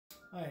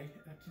Hi,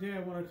 today I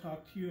want to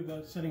talk to you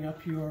about setting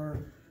up your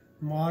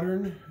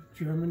modern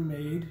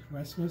German-made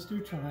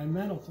Westminster chime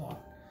mantel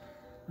clock.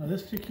 Now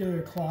this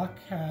particular clock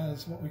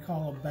has what we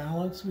call a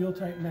balance wheel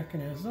type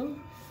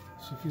mechanism.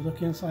 So if you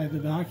look inside the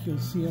back, you'll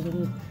see a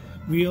little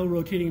wheel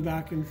rotating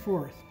back and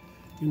forth.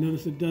 You'll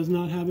notice it does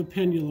not have a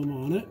pendulum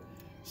on it,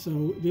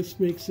 so this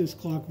makes this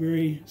clock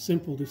very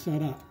simple to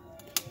set up.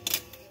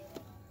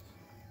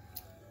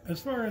 As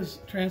far as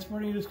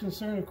transporting it is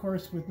concerned, of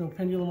course, with no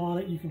pendulum on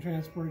it, you can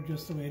transport it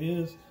just the way it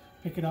is,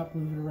 pick it up,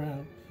 move it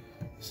around.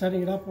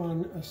 Setting it up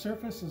on a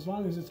surface, as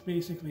long as it's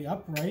basically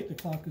upright, the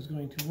clock is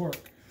going to work.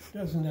 It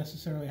doesn't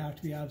necessarily have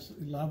to be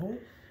absolutely level.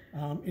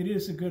 It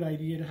is a good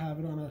idea to have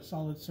it on a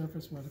solid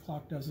surface where the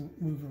clock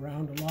doesn't move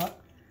around a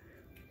lot,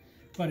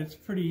 but it's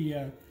pretty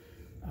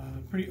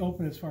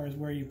open as far as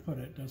where you put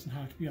it. It doesn't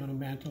have to be on a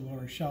mantle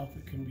or a shelf.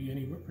 It can be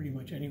anywhere, pretty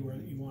much anywhere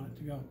that you want it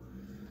to go.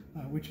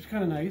 Which is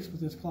kind of nice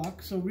with this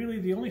clock. So really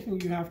the only thing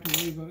you have to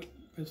worry about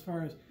as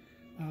far as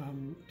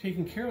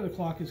taking care of the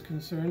clock is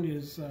concerned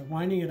is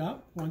winding it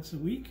up once a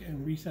week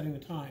and resetting the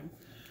time.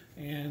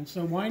 And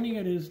so winding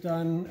it is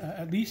done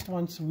at least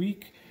once a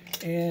week,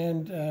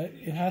 and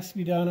it has to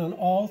be done on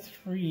all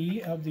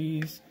three of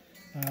these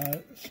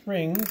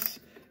springs,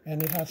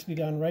 and it has to be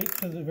done right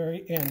to the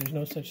very end. There's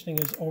no such thing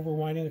as over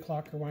winding the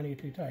clock or winding it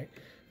too tight.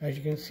 As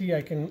you can see,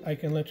 I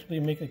can literally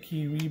make a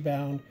key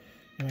rebound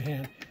in my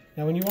hand.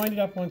 Now when you wind it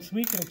up once a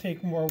week, it'll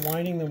take more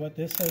winding than what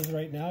this has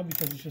right now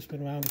because it's just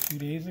been wound a few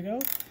days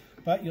ago.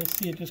 But you'll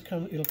see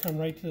it'll come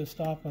right to the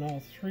stop on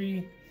all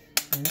three.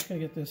 I'm just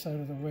going to get this out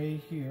of the way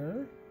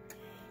here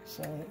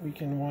so that we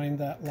can wind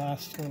that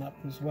last one up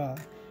as well.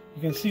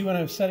 You can see when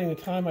I'm setting the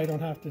time, I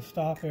don't have to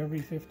stop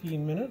every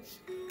 15 minutes.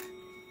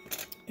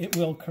 It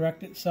will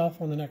correct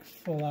itself on the next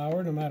full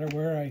hour no matter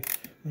where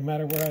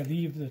I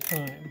leave the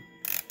time.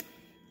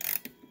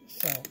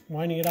 So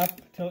winding it up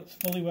until it's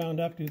fully wound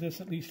up, do this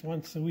at least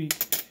once a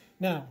week.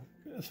 Now,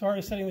 as far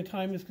as setting the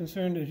time is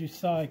concerned, as you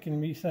saw, I can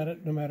reset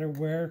it no matter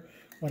where,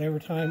 whatever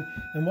time.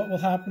 And what will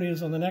happen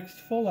is on the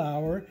next full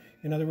hour,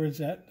 in other words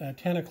at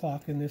 10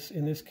 o'clock in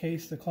this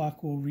case, the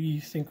clock will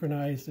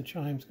resynchronize the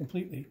chimes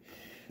completely.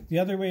 The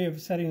other way of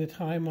setting the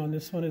time on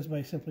this one is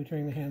by simply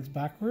turning the hands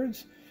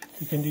backwards.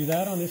 You can do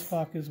that on this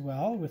clock as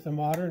well with a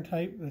modern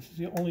type. This is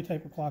the only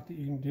type of clock that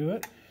you can do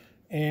it.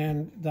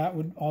 And that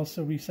would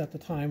also reset the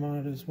time on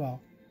it as well.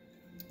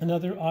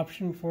 Another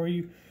option for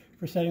you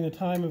for setting the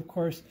time, of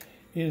course,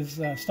 is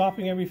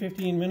stopping every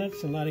 15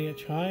 minutes and letting it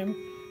chime,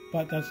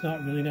 but that's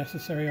not really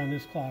necessary on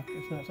this clock.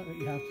 It's not something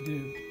you have to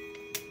do.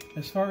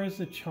 As far as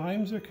the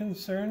chimes are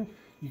concerned,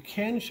 you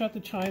can shut the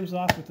chimes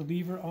off with the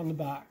lever on the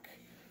back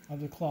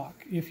of the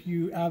clock. If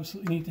you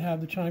absolutely need to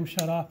have the chime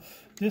shut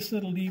off, this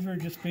little lever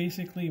just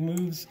basically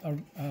moves a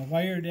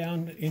wire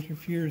down that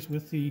interferes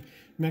with the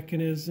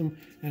mechanism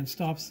and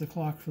stops the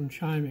clock from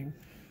chiming,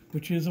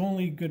 which is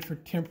only good for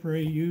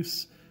temporary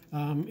use.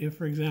 If,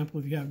 for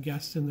example, if you have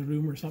guests in the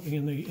room or something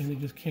and they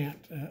just can't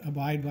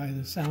abide by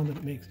the sound that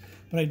it makes.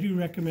 But I do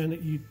recommend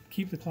that you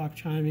keep the clock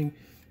chiming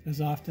as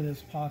often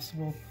as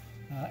possible.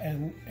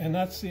 And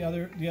that's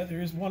there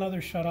is one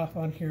other shut off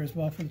on here as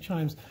well for the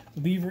chimes.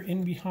 The lever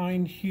in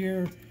behind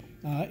here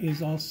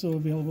is also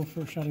available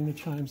for shutting the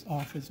chimes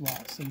off as well.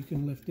 So you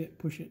can lift it,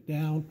 push it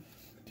down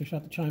to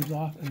shut the chimes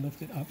off, and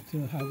lift it up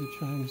to have the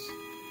chimes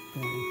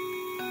going.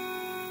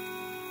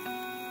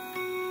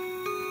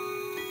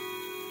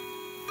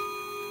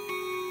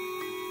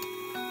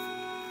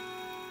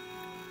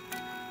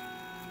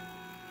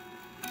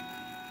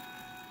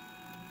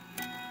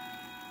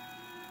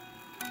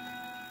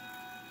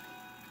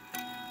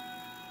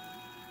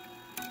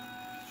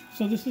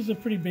 So this is a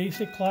pretty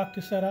basic clock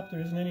to set up. There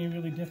isn't any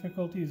really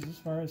difficulties as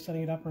far as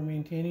setting it up or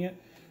maintaining it.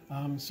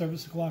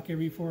 Service the clock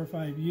every 4 or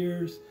 5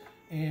 years,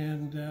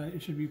 and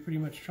it should be pretty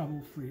much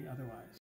trouble-free otherwise.